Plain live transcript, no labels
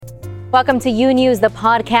Welcome to U News, the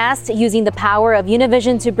podcast, using the power of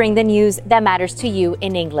Univision to bring the news that matters to you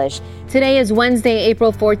in English. Today is Wednesday,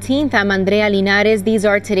 April 14th. I'm Andrea Linares. These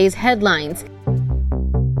are today's headlines.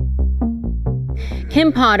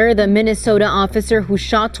 Kim Potter, the Minnesota officer who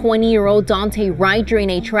shot 20-year-old Dante Wright during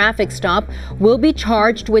a traffic stop, will be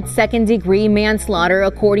charged with second-degree manslaughter,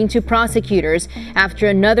 according to prosecutors, after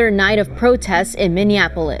another night of protests in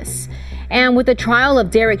Minneapolis. And with the trial of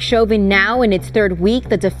Derek Chauvin now in its third week,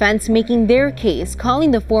 the defense making their case,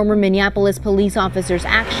 calling the former Minneapolis police officer's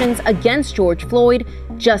actions against George Floyd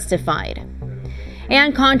justified.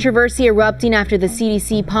 And controversy erupting after the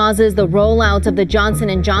CDC pauses the rollout of the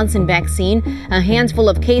Johnson & Johnson vaccine. A handful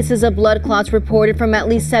of cases of blood clots reported from at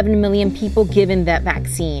least 7 million people given that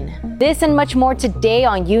vaccine. This and much more today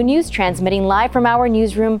on U News, transmitting live from our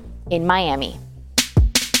newsroom in Miami.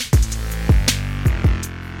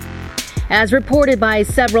 As reported by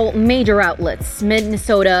several major outlets,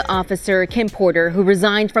 Minnesota officer Kim Potter, who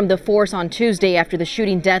resigned from the force on Tuesday after the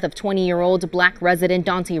shooting death of 20-year-old black resident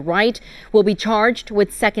Dante Wright, will be charged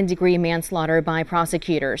with second-degree manslaughter by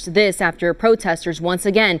prosecutors. This after protesters once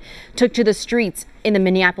again took to the streets in the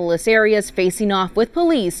Minneapolis areas, facing off with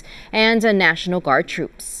police and National Guard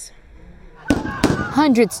troops.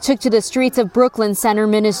 Hundreds took to the streets of Brooklyn Center,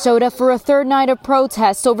 Minnesota for a third night of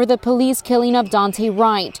protests over the police killing of Dante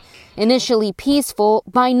Wright. Initially peaceful,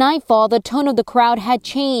 by nightfall the tone of the crowd had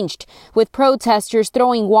changed, with protesters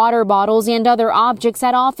throwing water bottles and other objects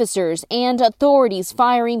at officers and authorities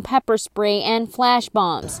firing pepper spray and flash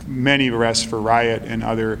bombs. Many arrests for riot and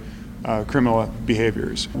other criminal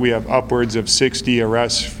behaviors. We have upwards of 60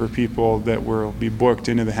 arrests for people that will be booked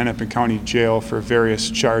into the Hennepin County Jail for various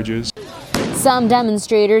charges. Some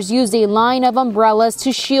demonstrators used a line of umbrellas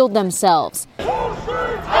to shield themselves.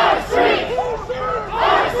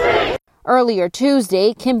 Earlier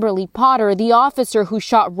Tuesday, Kimberly Potter, the officer who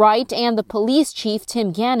shot Wright, and the police chief,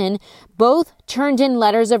 Tim Gannon, both turned in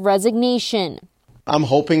letters of resignation. I'm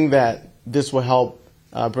hoping that this will help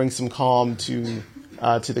bring some calm to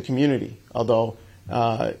the community, although,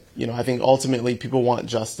 I think ultimately people want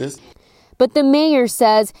justice. But the mayor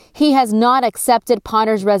says he has not accepted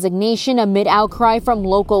Potter's resignation amid outcry from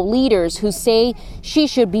local leaders who say she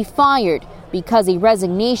should be fired because a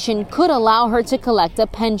resignation could allow her to collect a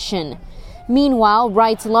pension. Meanwhile,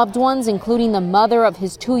 Wright's loved ones, including the mother of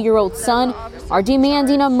his 2-year-old son, are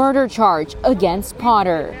demanding a murder charge against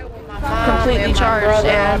Potter. Completely charged,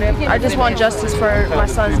 and I just want justice for my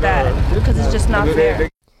son's dad because it's just not fair.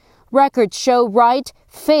 Records show Wright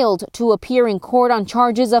failed to appear in court on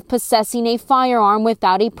charges of possessing a firearm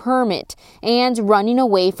without a permit and running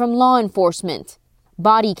away from law enforcement.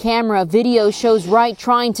 Body camera video shows Wright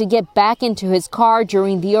trying to get back into his car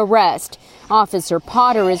during the arrest. Officer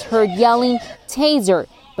Potter is heard yelling, "Taser,"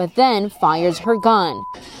 but then fires her gun.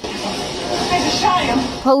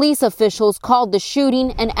 Police officials called the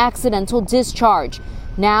shooting an accidental discharge.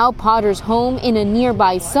 Now Potter's home in a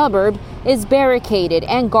nearby suburb is barricaded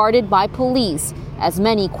and guarded by police, as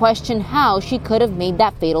many question how she could have made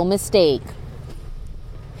that fatal mistake.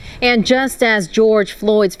 And just as George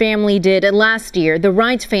Floyd's family did last year, the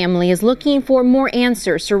Wright family is looking for more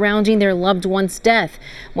answers surrounding their loved one's death.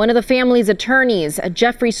 One of the family's attorneys,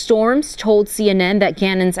 Jeffrey Storms, told CNN that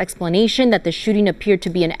Gannon's explanation that the shooting appeared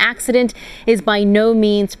to be an accident is by no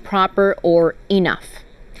means proper or enough.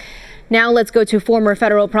 Now let's go to former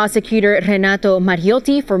federal prosecutor Renato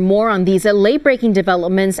Mariotti for more on these late-breaking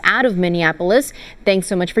developments out of Minneapolis. Thanks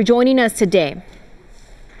so much for joining us today.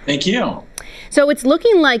 Thank you. So it's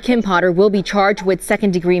looking like Kim Potter will be charged with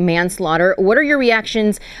second-degree manslaughter. What are your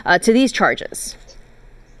reactions to these charges?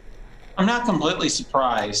 I'm not completely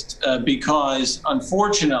surprised because,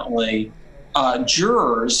 unfortunately,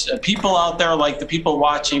 jurors, people out there like the people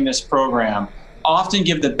watching this program, often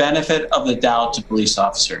give the benefit of the doubt to police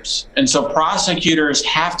officers. And so prosecutors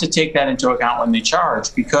have to take that into account when they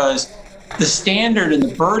charge, because the standard and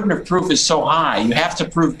the burden of proof is so high. You have to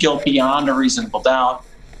prove guilt beyond a reasonable doubt.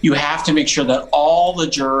 You have to make sure that all the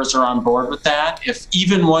jurors are on board with that. If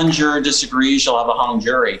even one juror disagrees, you'll have a hung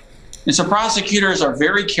jury. And so prosecutors are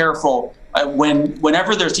very careful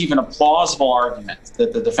whenever there's even a plausible argument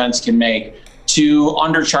that the defense can make to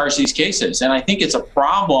undercharge these cases. And I think it's a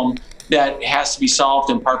problem that has to be solved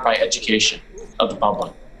in part by education of the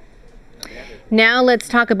public. Now let's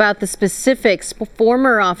talk about the specifics.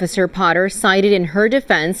 Former Officer Potter cited in her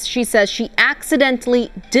defense. She says she accidentally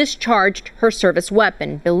discharged her service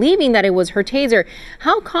weapon, believing that it was her taser.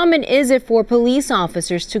 How common is it for police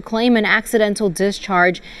officers to claim an accidental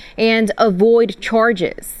discharge and avoid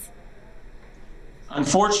charges?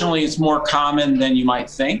 Unfortunately, it's more common than you might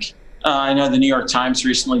think. I know the New York Times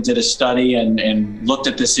recently did a study and looked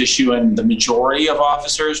at this issue, and the majority of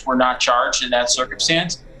officers were not charged in that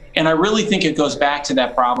circumstance. And I really think it goes back to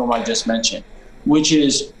that problem I just mentioned, which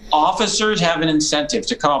is officers have an incentive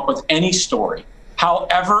to come up with any story,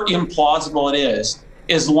 however implausible it is,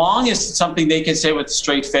 as long as it's something they can say with a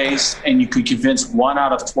straight face and you could convince 1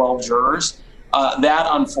 out of 12 jurors, that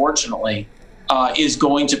unfortunately is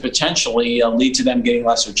going to potentially lead to them getting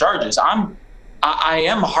lesser charges. I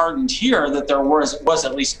am heartened here that there was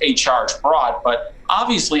at least a charge brought, but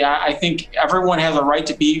obviously I think everyone has a right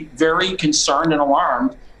to be very concerned and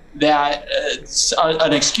alarmed that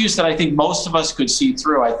an excuse that I think most of us could see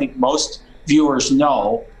through. I think most viewers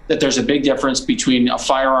know that there's a big difference between a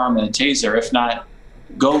firearm and a taser. If not,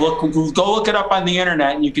 go look it up on the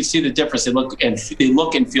internet and you can see the difference. They look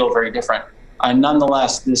and feel very different.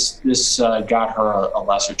 Nonetheless, this got her a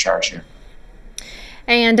lesser charge here.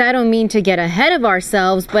 And I don't mean to get ahead of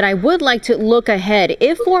ourselves, but I would like to look ahead.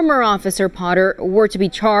 If former Officer Potter were to be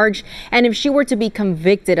charged and if she were to be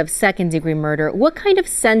convicted of second-degree murder, what kind of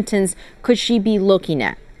sentence could she be looking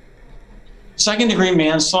at? Second-degree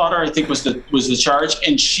manslaughter, I think, was the charge,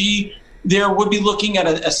 and there would be looking at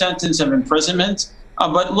a sentence of imprisonment.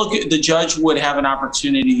 But look, the judge would have an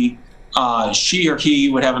opportunity. She or he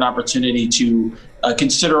would have an opportunity to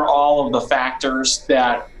consider all of the factors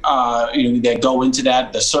that that go into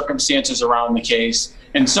that, the circumstances around the case,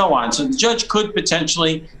 and so on. So the judge could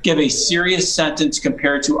potentially give a serious sentence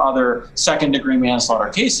compared to other second-degree manslaughter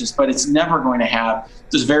cases, but it's never going to have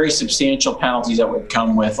those very substantial penalties that would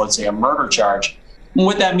come with, let's say, a murder charge. And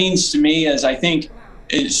what that means to me is I think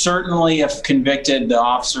certainly if convicted, the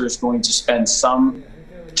officer is going to spend some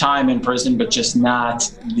time in prison, but just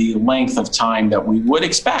not the length of time that we would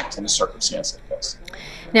expect in a circumstance like this.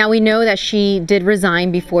 Now, we know that she did resign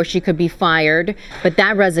before she could be fired, but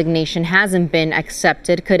that resignation hasn't been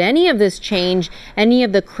accepted. Could any of this change any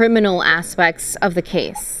of the criminal aspects of the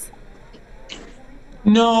case?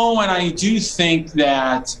 No, and I do think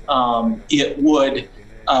that it would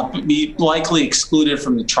be likely excluded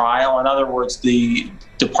from the trial. In other words, the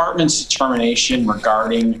department's determination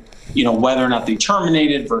regarding whether or not they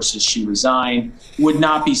terminated versus she resigned would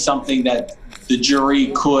not be something that the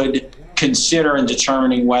jury could consider in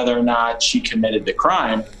determining whether or not she committed the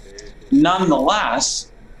crime.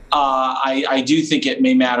 Nonetheless, I do think it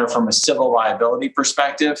may matter from a civil liability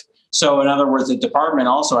perspective. So in other words, the department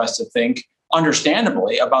also has to think,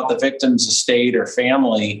 understandably, about the victim's estate or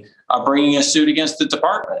family bringing a suit against the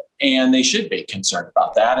department. And they should be concerned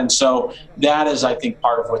about that. And so that is, I think,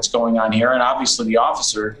 part of what's going on here. And obviously the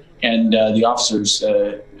officer and the officer's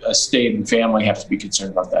estate and family have to be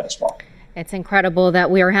concerned about that as well. It's incredible that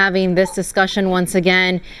we are having this discussion once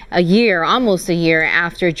again, almost a year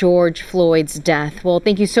after George Floyd's death. Well,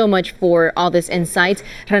 thank you so much for all this insight.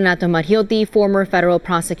 Renato Mariotti, former federal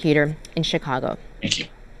prosecutor in Chicago. Thank you.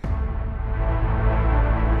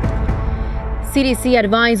 CDC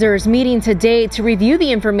advisors meeting today to review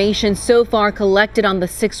the information so far collected on the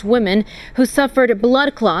 6 women who suffered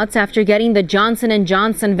blood clots after getting the Johnson &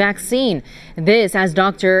 Johnson vaccine. This as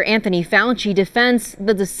Dr. Anthony Fauci defends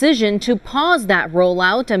the decision to pause that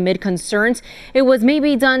rollout amid concerns it was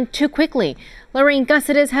maybe done too quickly. Lorraine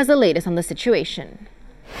Cáceres has the latest on the situation.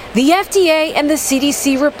 The FDA and the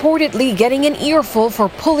CDC reportedly getting an earful for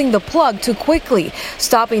pulling the plug too quickly,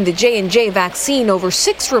 stopping the J&J vaccine over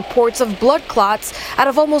 6 reports of blood clots out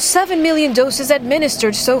of almost 7 million doses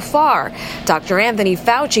administered so far. Dr. Anthony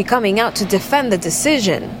Fauci coming out to defend the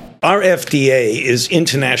decision. Our FDA is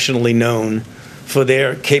internationally known for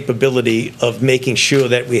their capability of making sure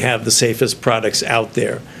that we have the safest products out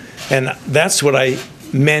there. And that's what I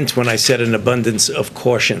meant when I said an abundance of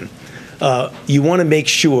caution. You want to make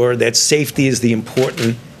sure that safety is the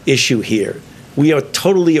important issue here. We are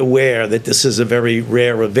totally aware that this is a very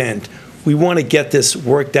rare event. We want to get this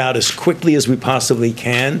worked out as quickly as we possibly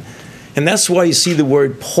can. And that's why you see the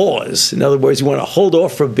word pause. In other words, you want to hold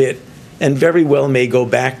off for a bit and very well may go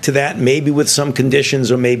back to that, maybe with some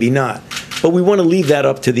conditions or maybe not. But we want to leave that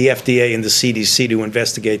up to the FDA and the CDC to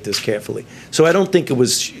investigate this carefully. So I don't think it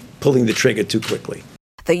was pulling the trigger too quickly.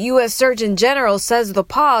 The U.S. Surgeon General says the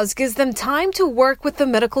pause gives them time to work with the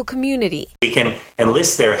medical community. We can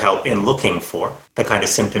enlist their help in looking for the kind of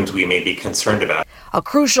symptoms we may be concerned about. A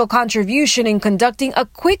crucial contribution in conducting a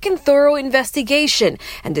quick and thorough investigation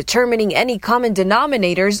and determining any common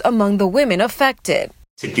denominators among the women affected.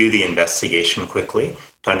 To do the investigation quickly,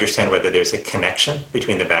 to understand whether there's a connection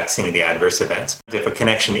between the vaccine and the adverse events. If a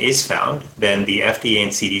connection is found, then the FDA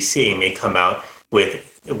and CDC may come out with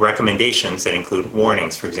recommendations that include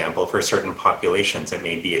warnings, for example, for certain populations that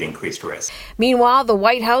may be at increased risk. Meanwhile, the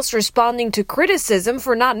White House responding to criticism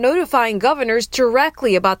for not notifying governors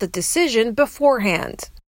directly about the decision beforehand.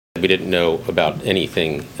 We didn't know about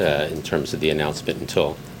anything in terms of the announcement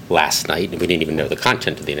until last night, and we didn't even know the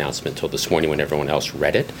content of the announcement until this morning when everyone else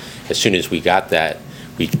read it. As soon as we got that,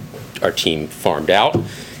 our team farmed out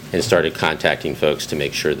and started contacting folks to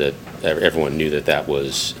make sure that everyone knew that that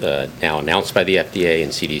was now announced by the FDA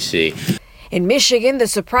and CDC. In Michigan, the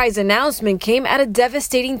surprise announcement came at a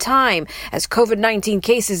devastating time as COVID-19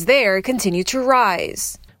 cases there continue to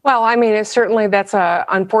rise. Well, I mean, that's an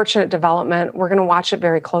unfortunate development. We're going to watch it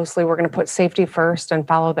very closely. We're going to put safety first and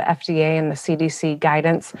follow the FDA and the CDC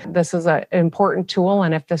guidance. This is an important tool,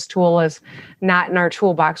 and if this tool is not in our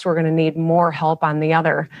toolbox, we're going to need more help on the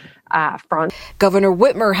other front. Governor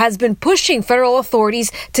Whitmer has been pushing federal authorities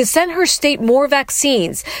to send her state more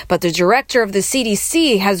vaccines, but the director of the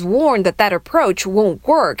CDC has warned that approach won't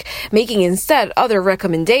work, making instead other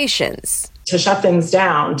recommendations. To shut things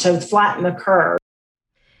down, to flatten the curve.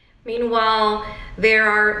 Meanwhile, there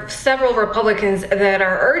are several Republicans that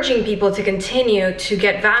are urging people to continue to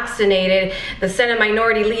get vaccinated. The Senate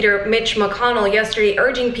Minority Leader Mitch McConnell yesterday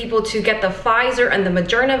urging people to get the Pfizer and the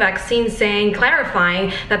Moderna vaccine,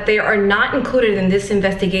 clarifying that they are not included in this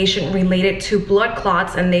investigation related to blood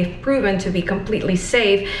clots, and they've proven to be completely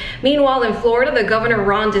safe. Meanwhile, in Florida, the governor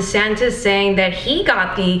Ron DeSantis saying that he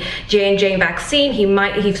got the J&J vaccine.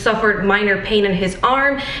 He suffered minor pain in his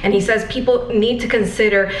arm, and he says people need to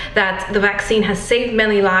consider that the vaccine has saved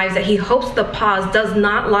many lives, that he hopes the pause does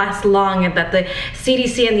not last long, and that the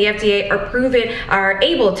CDC and the FDA are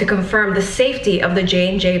able to confirm the safety of the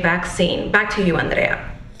J&J vaccine. Back to you, Andrea.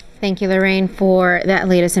 Thank you, Lorraine, for that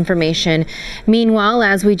latest information. Meanwhile,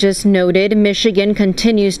 as we just noted, Michigan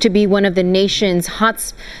continues to be one of the nation's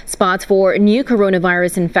hot spots for new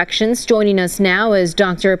coronavirus infections. Joining us now is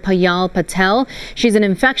Dr. Payal Patel. She's an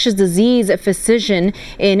infectious disease physician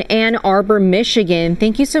in Ann Arbor, Michigan.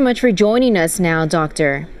 Thank you so much for joining us now,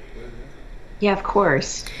 Doctor. Yeah, of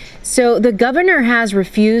course. So the governor has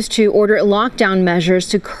refused to order lockdown measures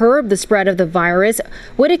to curb the spread of the virus.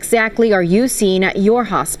 What exactly are you seeing at your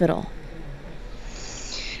hospital?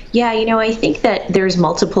 Yeah, I think that there's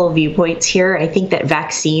multiple viewpoints here. I think that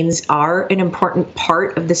vaccines are an important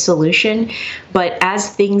part of the solution, but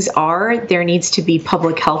as things are, there needs to be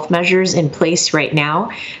public health measures in place right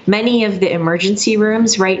now. Many of the emergency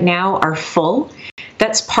rooms right now are full.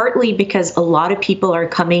 That's partly because a lot of people are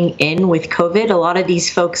coming in with COVID. A lot of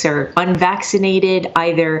these folks are unvaccinated,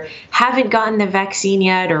 either haven't gotten the vaccine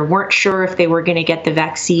yet or weren't sure if they were going to get the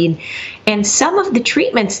vaccine. And some of the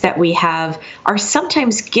treatments that we have are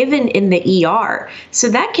sometimes given in the ER. So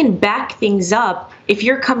that can back things up. If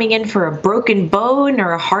you're coming in for a broken bone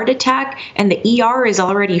or a heart attack and the ER is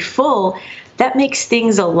already full, that makes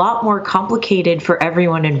things a lot more complicated for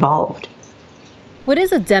everyone involved. What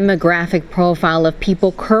is a demographic profile of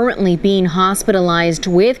people currently being hospitalized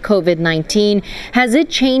with COVID-19? Has it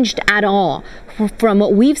changed at all from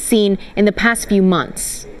what we've seen in the past few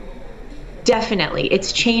months? Definitely.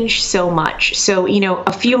 It's changed so much. So,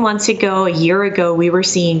 a few months ago, a year ago, we were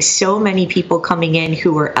seeing so many people coming in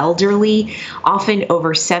who were elderly, often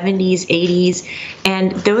over 70s, 80s,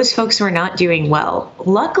 and those folks were not doing well.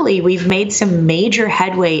 Luckily, we've made some major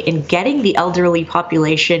headway in getting the elderly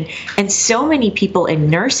population and so many people in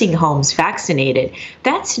nursing homes vaccinated.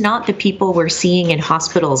 That's not the people we're seeing in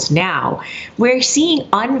hospitals now. We're seeing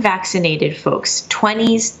unvaccinated folks,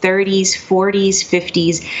 20s, 30s, 40s,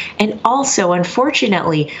 50s, and also,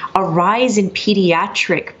 unfortunately, a rise in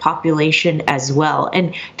pediatric population as well.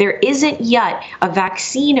 And there isn't yet a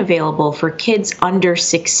vaccine available for kids under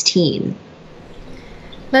 16.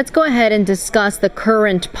 Let's go ahead and discuss the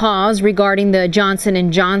current pause regarding the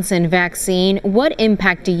Johnson & Johnson vaccine. What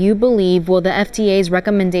impact do you believe will the FDA's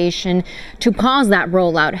recommendation to pause that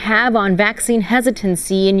rollout have on vaccine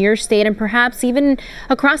hesitancy in your state and perhaps even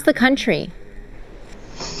across the country?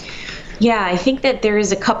 Yeah, I think that there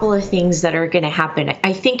is a couple of things that are going to happen.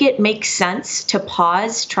 I think it makes sense to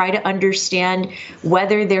pause, try to understand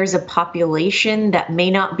whether there's a population that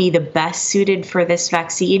may not be the best suited for this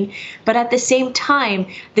vaccine. But at the same time,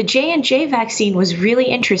 the J&J vaccine was really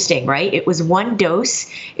interesting, right? It was one dose.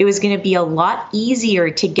 It was going to be a lot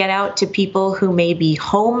easier to get out to people who may be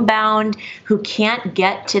homebound, who can't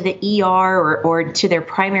get to the ER or to their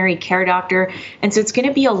primary care doctor. And so it's going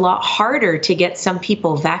to be a lot harder to get some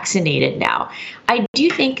people vaccinated now. I do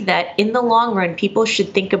think that in the long run, people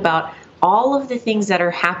should think about all of the things that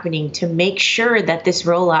are happening to make sure that this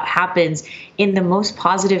rollout happens in the most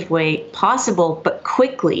positive way possible, but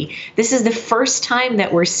quickly. This is the first time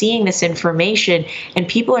that we're seeing this information, and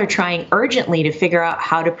people are trying urgently to figure out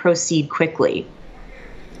how to proceed quickly.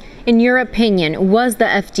 In your opinion, was the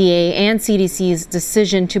FDA and CDC's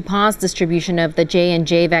decision to pause distribution of the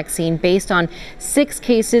J&J vaccine based on 6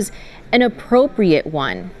 cases an appropriate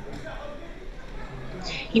one?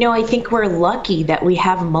 You know, I think we're lucky that we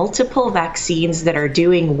have multiple vaccines that are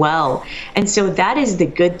doing well. And so that is the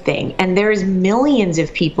good thing. And there's millions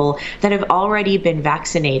of people that have already been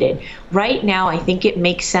vaccinated. Right now, I think it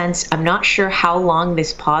makes sense. I'm not sure how long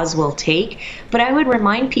this pause will take, but I would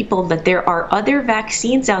remind people that there are other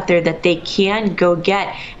vaccines out there that they can go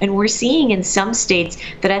get. And we're seeing in some states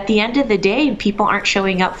that at the end of the day, people aren't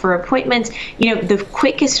showing up for appointments. You know, the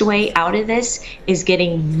quickest way out of this is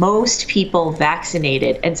getting most people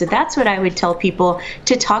vaccinated. And so that's what I would tell people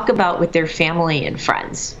to talk about with their family and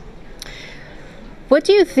friends. What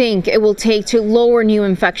do you think it will take to lower new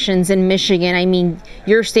infections in Michigan? I mean,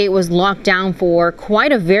 your state was locked down for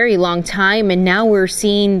quite a very long time, and now we're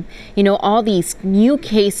seeing, all these new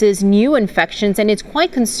cases, new infections, and it's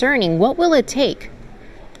quite concerning. What will it take?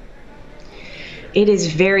 It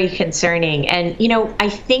is very concerning. And, I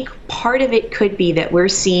think part of it could be that we're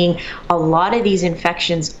seeing a lot of these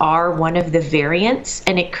infections are one of the variants,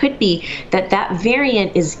 and it could be that that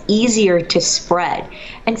variant is easier to spread.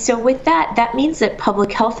 And so with that, that means that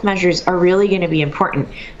public health measures are really going to be important.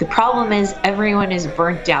 The problem is everyone is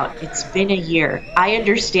burnt out. It's been a year. I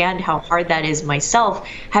understand how hard that is myself,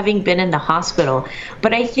 having been in the hospital.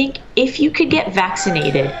 But I think if you could get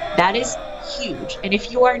vaccinated, that is huge. And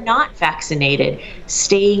if you are not vaccinated,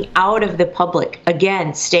 staying out of the public,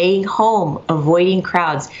 again, staying home, avoiding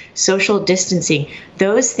crowds, social distancing,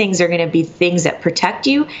 those things are going to be things that protect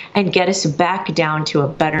you and get us back down to a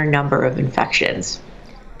better number of infections.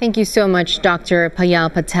 Thank you so much, Dr.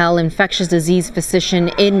 Payal Patel, infectious disease physician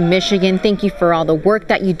in Michigan. Thank you for all the work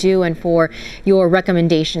that you do and for your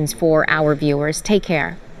recommendations for our viewers. Take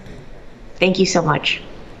care. Thank you so much.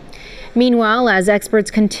 Meanwhile, as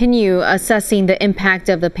experts continue assessing the impact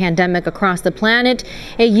of the pandemic across the planet,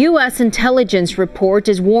 a U.S. intelligence report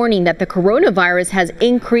is warning that the coronavirus has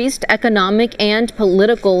increased economic and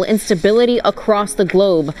political instability across the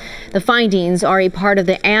globe. The findings are a part of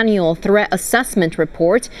the annual threat assessment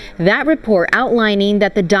report. That report outlining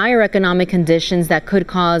that the dire economic conditions that could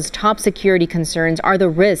cause top security concerns are the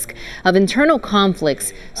risk of internal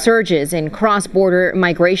conflicts, surges in cross-border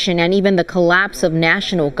migration, and even the collapse of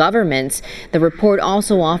national governments. The report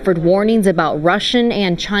also offered warnings about Russian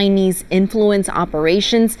and Chinese influence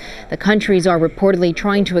operations. The countries are reportedly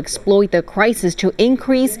trying to exploit the crisis to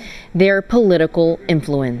increase their political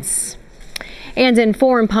influence. And in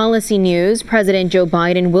foreign policy news, President Joe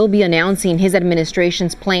Biden will be announcing his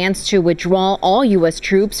administration's plans to withdraw all U.S.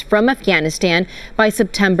 troops from Afghanistan by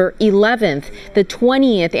September 11th, the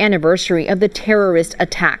 20th anniversary of the terrorist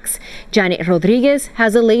attacks. Janet Rodriguez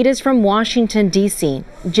has the latest from Washington, D.C.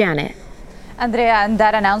 Janet. Andrea, and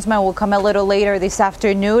that announcement will come a little later this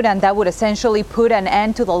afternoon, and that would essentially put an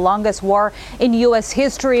end to the longest war in U.S.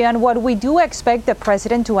 history. And what we do expect the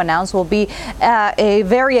president to announce will be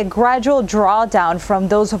a gradual drawdown from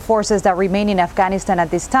those forces that remain in Afghanistan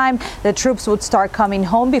at this time. The troops would start coming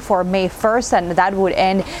home before May 1st, and that would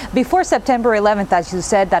end before September 11th, as you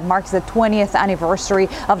said. That marks the 20th anniversary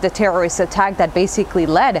of the terrorist attack that basically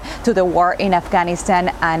led to the war in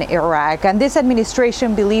Afghanistan and Iraq. And this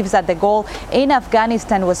administration believes that the goal in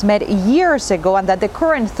Afghanistan was met years ago, and that the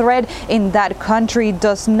current threat in that country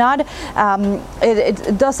does not,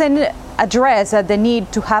 it doesn't address the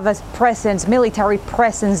need to have a military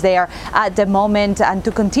presence there at the moment, and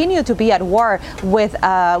to continue to be at war with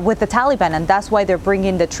the Taliban. And that's why they're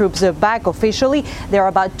bringing the troops back. Officially, there are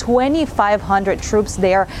about 2,500 troops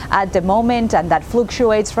there at the moment, and that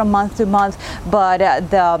fluctuates from month to month. But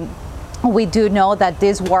we do know that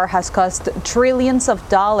this war has cost trillions of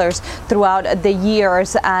dollars throughout the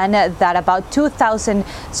years, and that about 2,000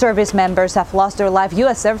 service members have lost their lives.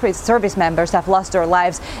 U.S. service members have lost their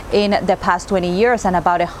lives in the past 20 years, and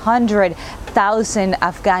about 100,000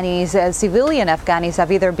 Afghanis, civilian Afghanis,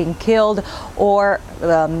 have either been killed or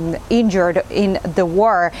injured in the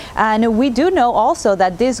war. And we do know also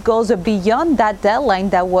that this goes beyond that deadline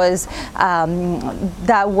that was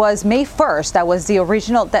May 1st. That was the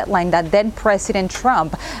original deadline that then President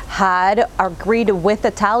Trump had agreed with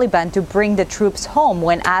the Taliban to bring the troops home.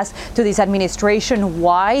 When asked to this administration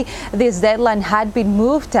why this deadline had been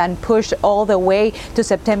moved and pushed all the way to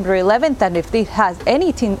September 11th, and if it has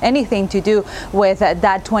anything to do do with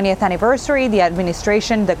that 20th anniversary. The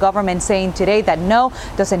administration, the government saying today that no,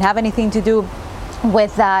 doesn't have anything to do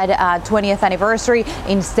with that 20th anniversary.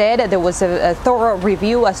 Instead, there was a thorough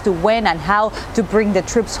review as to when and how to bring the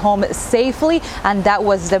troops home safely, and that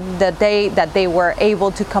was the day that they were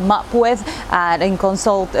able to come up with and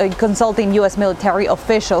consulting U.S. military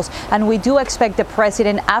officials. And we do expect the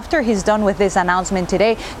president, after he's done with this announcement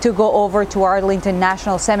today, to go over to Arlington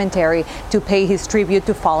National Cemetery to pay his tribute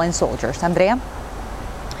to fallen soldiers. Andrea?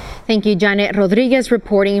 Thank you, Janet Rodriguez,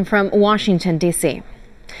 reporting from Washington, D.C.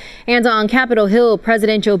 And on Capitol Hill,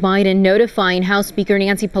 President Joe Biden notifying House Speaker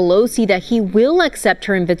Nancy Pelosi that he will accept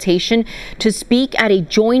her invitation to speak at a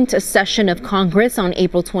joint session of Congress on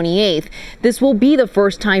April 28th. This will be the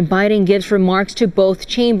first time Biden gives remarks to both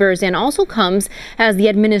chambers, and also comes as the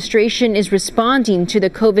administration is responding to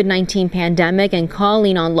the COVID-19 pandemic and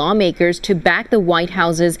calling on lawmakers to back the White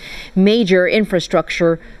House's major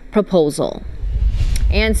infrastructure proposal.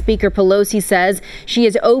 And Speaker Pelosi says she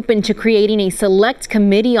is open to creating a select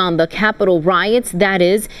committee on the Capitol riots. That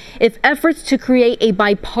is, if efforts to create a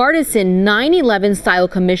bipartisan 9/11-style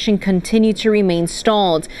commission continue to remain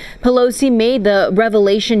stalled. Pelosi made the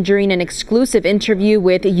revelation during an exclusive interview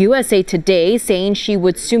with USA Today, saying she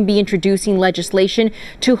would soon be introducing legislation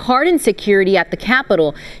to harden security at the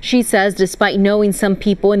Capitol. She says despite knowing some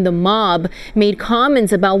people in the mob made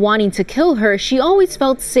comments about wanting to kill her, she always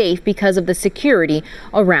felt safe because of the security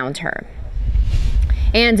around her.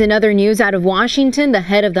 And in other news out of Washington, the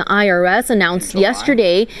head of the IRS announced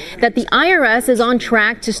yesterday that the IRS is on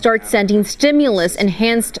track to start sending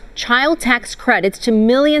stimulus-enhanced child tax credits to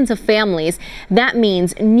millions of families. That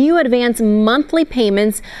means new advance monthly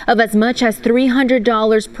payments of as much as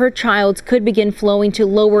 $300 per child could begin flowing to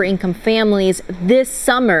lower-income families this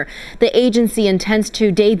summer. The agency intends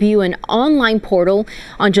to debut an online portal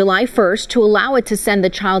on July 1st to allow it to send the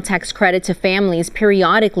child tax credit to families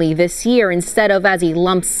periodically this year instead of as a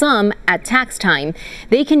lump sum at tax time.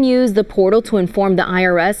 They can use the portal to inform the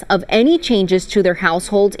IRS of any changes to their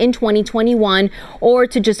households in 2021 or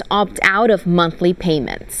to just opt out of monthly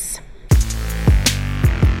payments.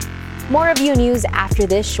 More of U News after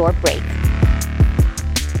this short break.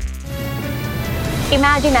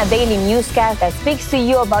 Imagine a daily newscast that speaks to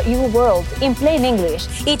you about your world in plain English.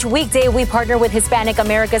 Each weekday, we partner with Hispanic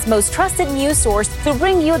America's most trusted news source to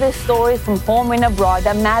bring you the stories from home and abroad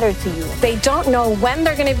that matter to you. They don't know when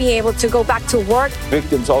they're going to be able to go back to work.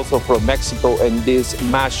 Victims also from Mexico and this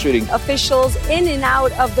mass shooting. Officials in and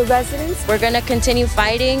out of the residence. We're going to continue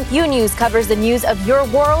fighting. U News covers the news of your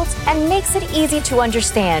world and makes it easy to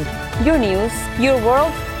understand. Your news, your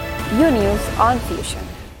world, U News on Fusion.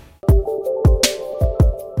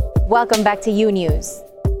 Welcome back to U News.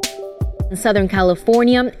 In Southern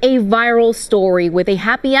California, a viral story with a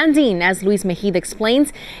happy ending, as Luis Mejide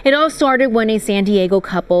explains. It all started when a San Diego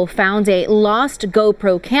couple found a lost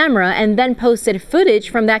GoPro camera and then posted footage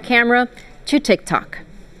from that camera to TikTok.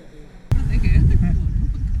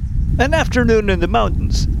 An afternoon in the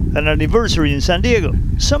mountains, an anniversary in San Diego.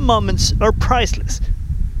 Some moments are priceless.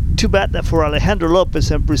 Too bad that for Alejandro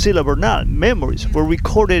Lopez and Priscila Bernal, memories were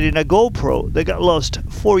recorded in a GoPro that got lost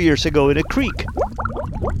 4 years ago in a creek.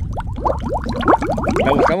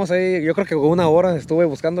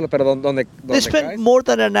 They spent more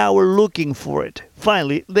than an hour looking for it.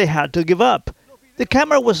 Finally, they had to give up. The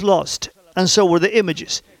camera was lost, and so were the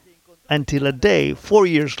images. Until a day, 4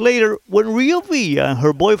 years later, when Rio Villa and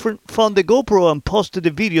her boyfriend found the GoPro and posted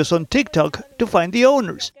the videos on TikTok to find the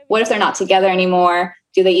owners. What if they're not together anymore?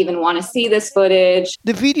 Do they even want to see this footage?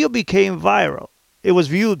 The video became viral. It was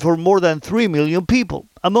viewed for more than 3 million people,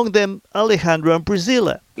 among them Alejandro and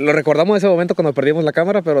Priscila. Even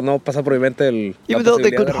though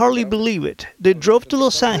they could hardly believe it, they drove to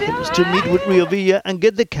Los Angeles to meet with Rio Villa and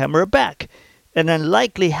get the camera back. An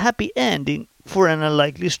unlikely happy ending for an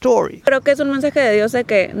unlikely story. Creo que es un mensaje de Dios de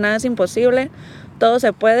que nada es imposible. Todo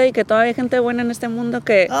se puede y que todavía hay gente buena en este mundo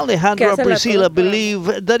que Alejandro and Priscila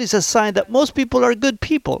believe that is a sign that most people are good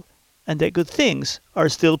people and that good things are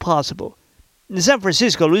still possible. In San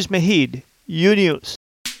Francisco, Luis Mejide, U News.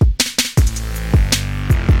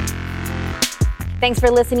 Thanks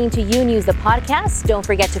for listening to U News, the podcast. Don't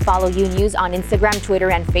forget to follow U News on Instagram,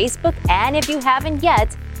 Twitter, and Facebook. And if you haven't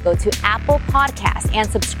yet, go to Apple Podcasts and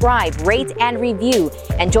subscribe, rate, and review.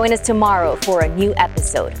 And join us tomorrow for a new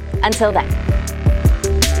episode. Until then.